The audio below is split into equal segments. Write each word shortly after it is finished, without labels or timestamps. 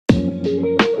Today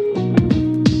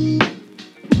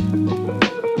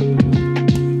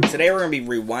we're going to be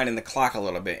rewinding the clock a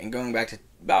little bit and going back to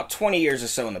about 20 years or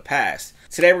so in the past.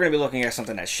 Today we're going to be looking at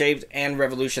something that shaped and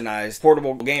revolutionized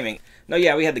portable gaming. Now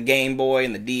yeah, we had the Game Boy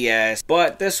and the DS,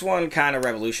 but this one kind of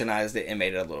revolutionized it and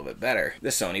made it a little bit better. The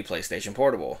Sony PlayStation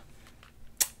Portable.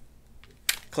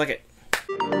 Click it.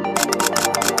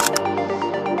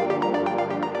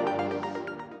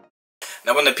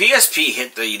 Now, when the PSP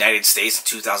hit the United States in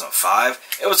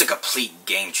 2005, it was a complete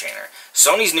game changer.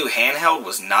 Sony's new handheld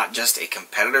was not just a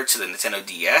competitor to the Nintendo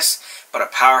DS, but a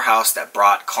powerhouse that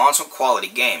brought console-quality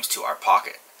games to our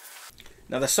pocket.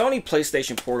 Now, the Sony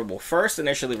PlayStation Portable first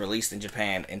initially released in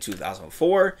Japan in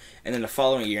 2004, and then the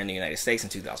following year in the United States in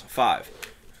 2005.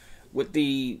 With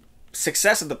the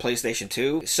success of the PlayStation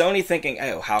 2, Sony thinking,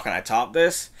 oh, how can I top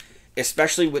this?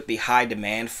 Especially with the high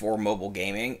demand for mobile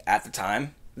gaming at the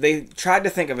time. They tried to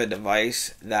think of a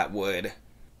device that would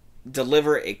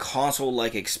deliver a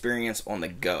console-like experience on the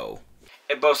go.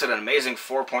 It boasted an amazing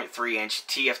 4.3-inch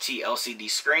TFT LCD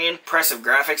screen, impressive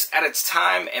graphics at its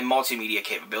time, and multimedia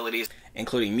capabilities,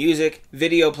 including music,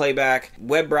 video playback,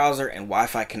 web browser, and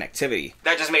Wi-Fi connectivity.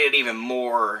 That just made it even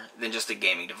more than just a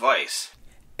gaming device.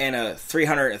 And a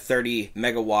 330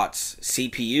 megawatts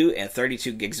CPU and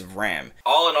 32 gigs of RAM.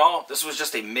 All in all, this was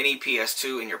just a mini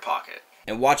PS2 in your pocket.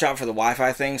 And watch out for the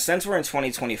Wi-Fi thing. Since we're in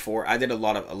 2024, I did a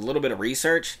little bit of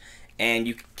research, and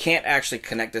you can't actually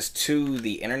connect this to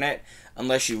the internet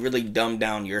unless you really dumb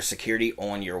down your security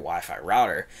on your Wi-Fi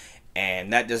router.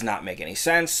 And that does not make any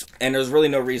sense. And there's really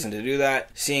no reason to do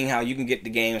that. Seeing how you can get the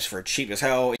games for cheap as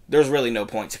hell, there's really no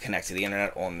point to connect to the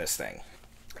internet on this thing.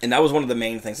 And that was one of the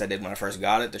main things I did when I first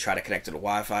got it, to try to connect to the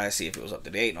Wi-Fi, see if it was up to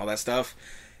date and all that stuff.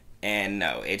 And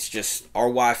no, it's just, our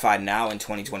Wi-Fi now in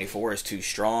 2024 is too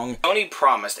strong. Sony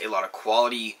promised a lot of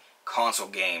quality console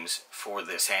games for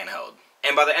this handheld.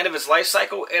 And by the end of its life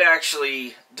cycle, it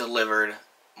actually delivered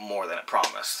more than it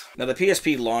promised. Now, the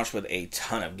PSP launched with a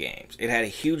ton of games. It had a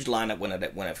huge lineup when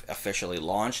it officially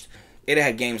launched. It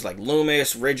had games like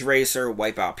Loomis, Ridge Racer,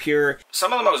 Wipeout Pure.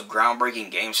 Some of the most groundbreaking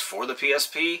games for the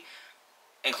PSP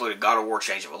included God of War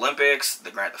Change of Olympics, the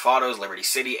Grand Theft Autos, Liberty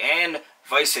City, and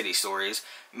Vice City Stories,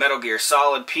 Metal Gear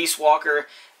Solid, Peace Walker.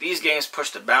 These games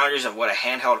pushed the boundaries of what a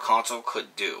handheld console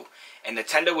could do. And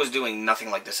Nintendo was doing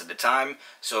nothing like this at the time,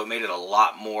 so it made it a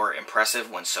lot more impressive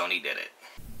when Sony did it.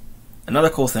 Another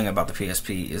cool thing about the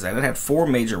PSP is that it had 4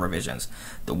 major revisions: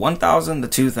 the 1000, the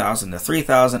 2000, the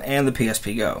 3000, and the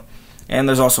PSP Go. And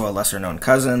there's also a lesser known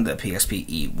cousin, the PSP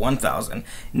E1000,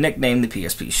 nicknamed the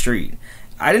PSP Street.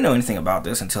 I didn't know anything about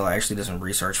this until I actually did some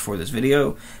research for this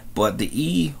video, but the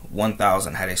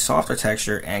E1000 had a softer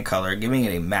texture and color, giving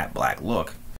it a matte black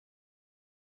look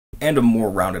and a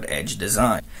more rounded edge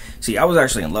design. See, I was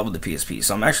actually in love with the PSP,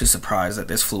 so I'm actually surprised that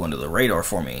this flew under the radar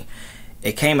for me.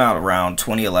 It came out around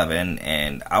 2011,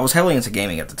 and I was heavily into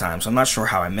gaming at the time, so I'm not sure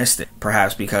how I missed it.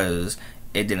 Perhaps because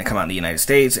it didn't come out in the United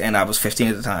States, and I was 15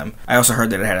 at the time. I also heard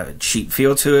that it had a cheap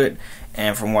feel to it,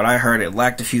 and from what I heard, it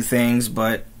lacked a few things,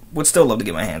 but would still love to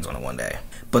get my hands on it one day.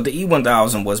 But the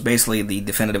E1000 was basically the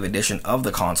definitive edition of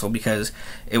the console because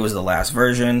it was the last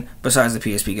version, besides the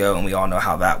PSP Go, and we all know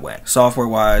how that went.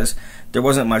 Software-wise, there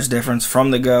wasn't much difference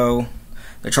from the Go.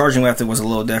 The charging method was a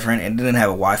little different and didn't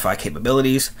have Wi-Fi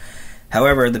capabilities.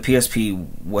 However, the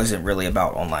PSP wasn't really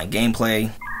about online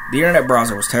gameplay. The internet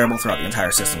browser was terrible throughout the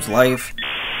entire system's life.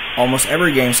 Almost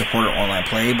every game supported online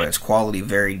play, but its quality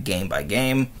varied game by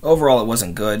game. Overall, it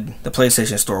wasn't good. The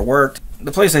PlayStation Store worked.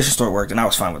 And I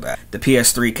was fine with that. The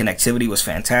PS3 connectivity was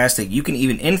fantastic. You can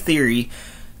even, in theory,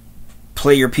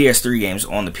 play your PS3 games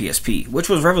on the PSP, which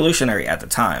was revolutionary at the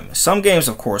time. Some games,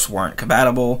 of course, weren't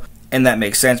compatible, and that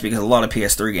makes sense because a lot of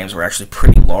PS3 games were actually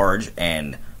pretty large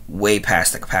and way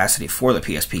past the capacity for the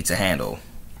PSP to handle.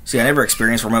 See, I never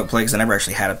experienced remote play because I never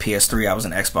actually had a PS3. I was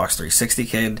an Xbox 360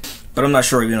 kid, but I'm not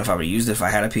sure even if I would have used it if I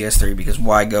had a PS3, because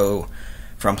why go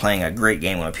from playing a great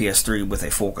game on a PS3 with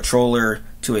a full controller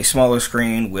to a smaller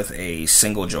screen with a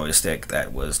single joystick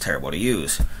that was terrible to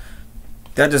use?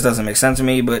 That just doesn't make sense to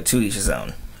me, but to each his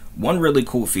own. One really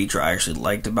cool feature I actually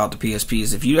liked about the PSP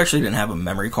is if you actually didn't have a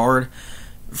memory card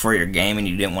for your game and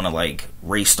you didn't want to like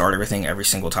restart everything every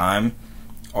single time,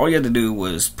 all you had to do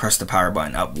was press the power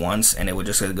button up once and it would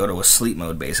just go to a sleep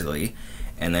mode basically,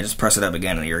 and then just press it up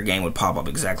again and your game would pop up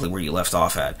exactly where you left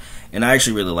off at. And I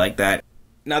actually really like that.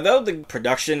 Now, though the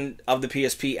production of the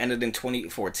PSP ended in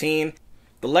 2014,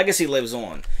 the legacy lives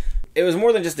on. It was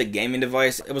more than just a gaming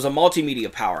device, it was a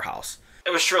multimedia powerhouse. It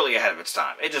was surely ahead of its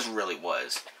time. It just really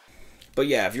was. But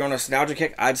yeah, if you're on a nostalgia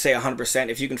kick, I'd say 100%.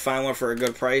 If you can find one for a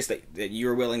good price that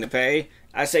you're willing to pay,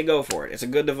 I'd say go for it. It's a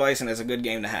good device and it's a good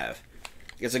game to have.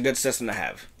 It's a good system to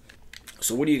have.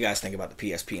 So what do you guys think about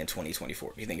the PSP in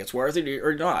 2024? Do you think it's worth it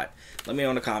or not? Let me know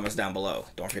in the comments down below.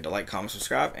 Don't forget to like, comment,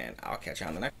 subscribe, and I'll catch you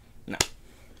on the next. No.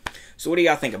 So what do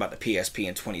y'all think about the PSP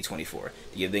in 2024?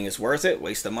 Do you think it's worth it?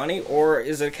 Waste the money? Or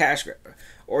is it a cash grab?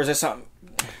 Or is it something?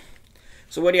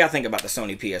 So what do y'all think about the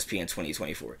Sony PSP in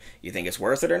 2024? You think it's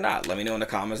worth it or not? Let me know in the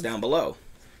comments down below.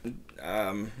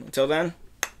 Until then,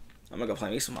 I'm gonna go play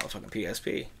me some motherfucking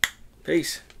PSP.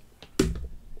 Peace.